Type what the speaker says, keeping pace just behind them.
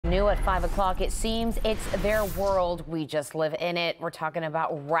New at 5 o'clock. It seems it's their world. We just live in it. We're talking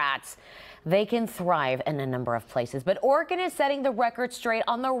about rats. They can thrive in a number of places, but Oregon is setting the record straight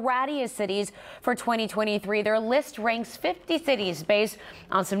on the rattiest cities for 2023. Their list ranks 50 cities based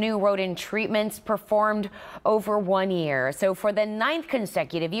on some new rodent treatments performed over 1 year. So for the 9th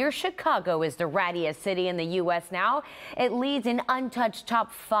consecutive year, Chicago is the rattiest city in the U.S. now. It leads an untouched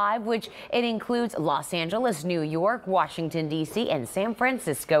top 5, which it includes Los Angeles, New York, Washington, D.C., and San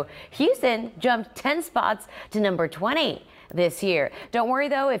Francisco. Houston jumped 10 spots to number 20. This year. Don't worry,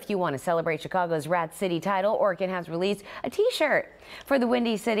 though, if you want to celebrate Chicago's Rat City title, Oregon has released a T-shirt for the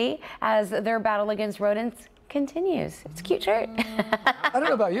Windy City as their battle against rodents continues. It's a cute shirt. I don't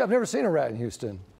know about you. I've never seen a rat in Houston.